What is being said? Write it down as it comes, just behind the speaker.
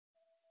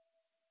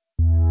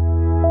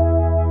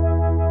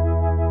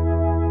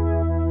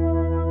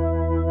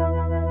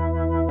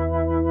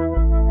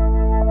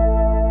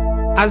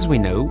As we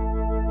know,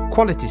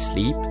 quality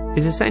sleep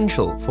is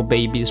essential for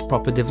baby's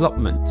proper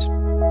development.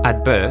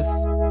 At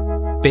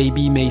birth,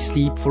 baby may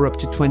sleep for up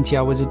to 20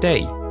 hours a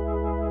day,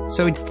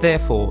 so it's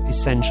therefore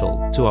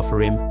essential to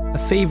offer him a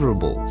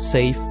favourable,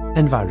 safe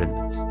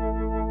environment.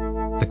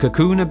 The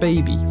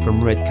Cocoonababy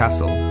from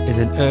Redcastle is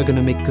an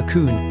ergonomic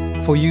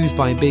cocoon for use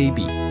by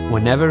baby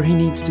whenever he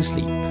needs to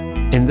sleep.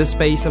 In the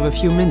space of a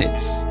few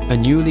minutes, a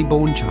newly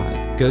born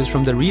child goes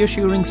from the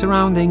reassuring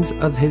surroundings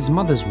of his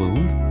mother's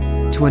womb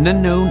to an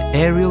unknown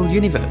aerial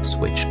universe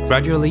which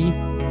gradually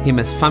he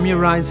must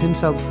familiarize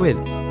himself with.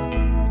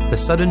 The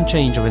sudden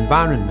change of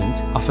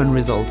environment often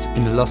results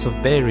in a loss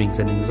of bearings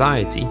and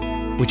anxiety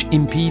which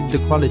impede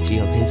the quality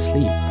of his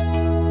sleep.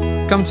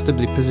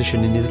 Comfortably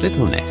positioned in his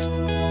little nest,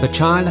 the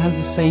child has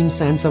the same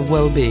sense of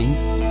well-being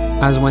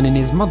as when in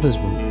his mother's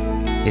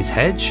womb. His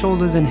head,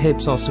 shoulders and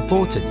hips are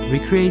supported,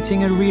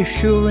 recreating a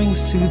reassuring,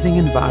 soothing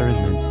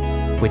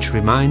environment which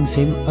reminds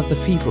him of the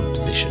fetal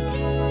position.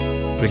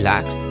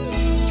 Relaxed,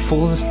 he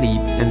falls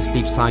asleep and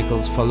sleep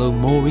cycles follow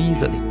more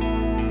easily.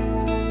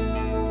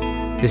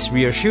 This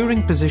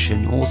reassuring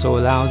position also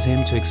allows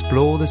him to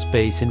explore the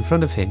space in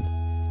front of him,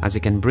 as he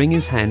can bring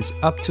his hands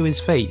up to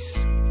his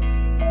face.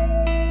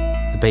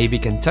 The baby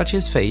can touch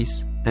his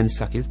face and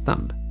suck his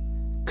thumb,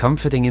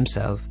 comforting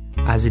himself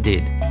as he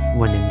did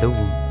when in the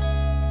womb.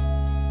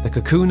 The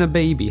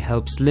Cocoonababy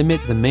helps limit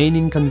the main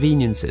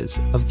inconveniences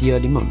of the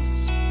early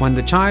months. When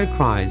the child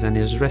cries and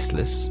is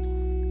restless,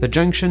 the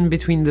junction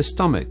between the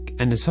stomach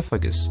and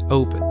esophagus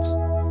opens,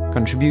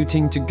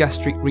 contributing to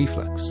gastric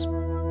reflux.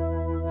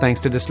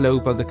 Thanks to the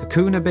slope of the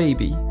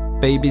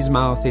Cocoonababy, baby's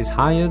mouth is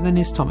higher than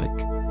his stomach,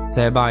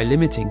 thereby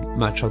limiting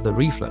much of the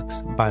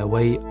reflux by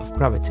way of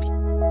gravity.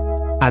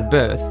 At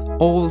birth,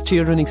 all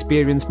children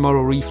experience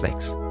moral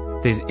reflex,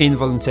 these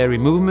involuntary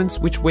movements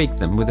which wake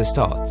them with a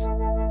start.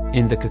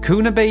 In the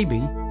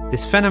Cocoonababy,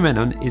 this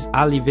phenomenon is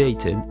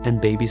alleviated and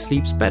baby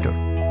sleeps better.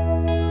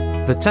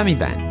 The tummy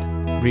band,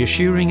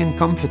 reassuring and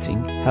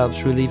comforting,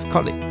 helps relieve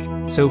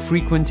colic, so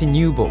frequent in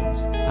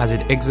newborns, as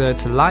it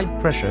exerts a light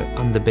pressure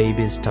on the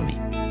baby's tummy.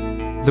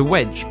 The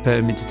wedge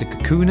permits the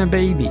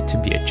Cocoonababy to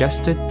be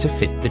adjusted to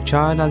fit the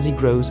child as he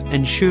grows,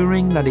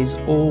 ensuring that he is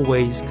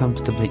always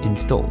comfortably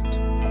installed.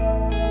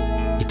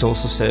 It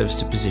also serves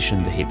to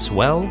position the hips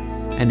well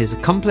and is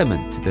a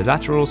complement to the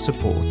lateral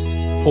support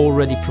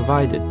already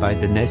provided by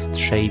the nest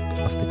shape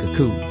of the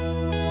cocoon.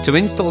 To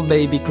install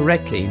baby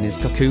correctly in his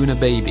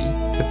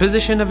Cocoonababy, the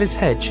position of his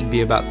head should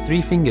be about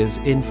 3 fingers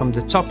in from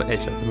the top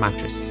edge of the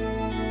mattress.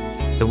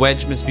 The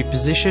wedge must be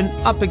positioned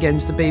up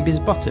against the baby's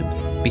bottom,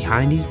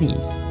 behind his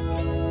knees.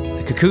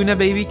 The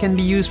Cocoonababy can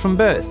be used from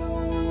birth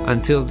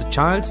until the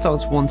child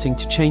starts wanting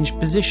to change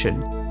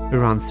position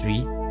around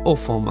 3 or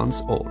 4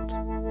 months old.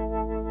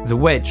 The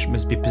wedge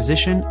must be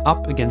positioned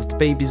up against the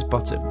baby's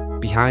bottom,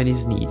 behind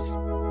his knees.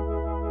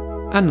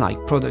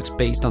 Unlike products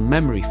based on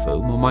memory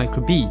foam or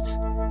microbeads,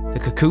 the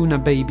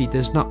Cocoonababy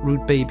does not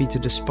root baby to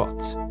the spot.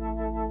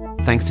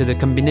 Thanks to the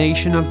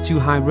combination of 2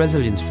 high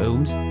resilience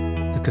foams,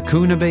 the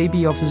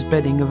Cocoonababy offers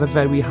bedding of a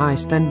very high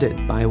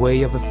standard by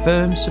way of a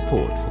firm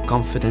support for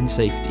comfort and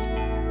safety,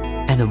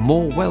 and a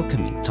more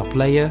welcoming top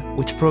layer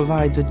which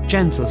provides a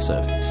gentle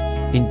surface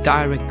in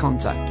direct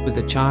contact with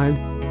the child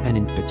and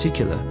in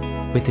particular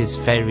with his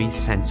very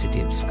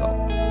sensitive skull.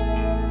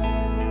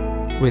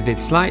 With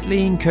its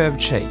slightly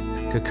incurved shape,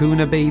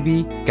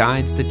 Cocoonababy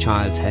guides the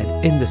child's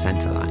head in the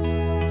center line.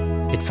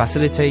 It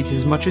facilitates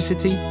his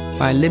motricity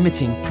by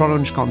limiting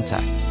prolonged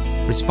contact,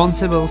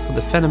 responsible for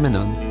the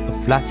phenomenon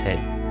of flat head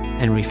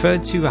and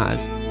referred to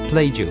as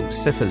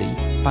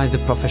plagiocephaly by the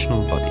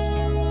professional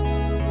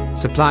body.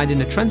 Supplied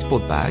in a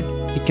transport bag,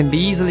 it can be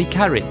easily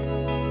carried.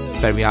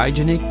 Very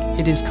hygienic,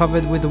 it is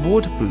covered with a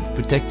waterproof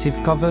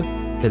protective cover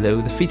below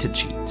the fitted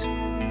sheet.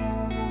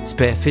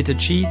 Spare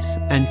fitted sheets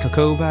and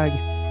cocoa bag,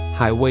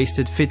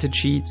 high-waisted fitted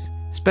sheets,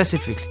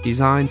 specifically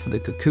designed for the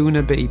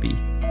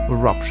Cocoonababy,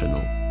 were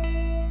optional.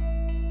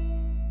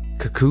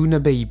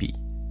 Cocoonababy,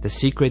 the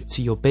secret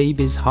to your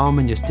baby's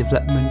harmonious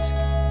development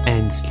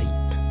and sleep.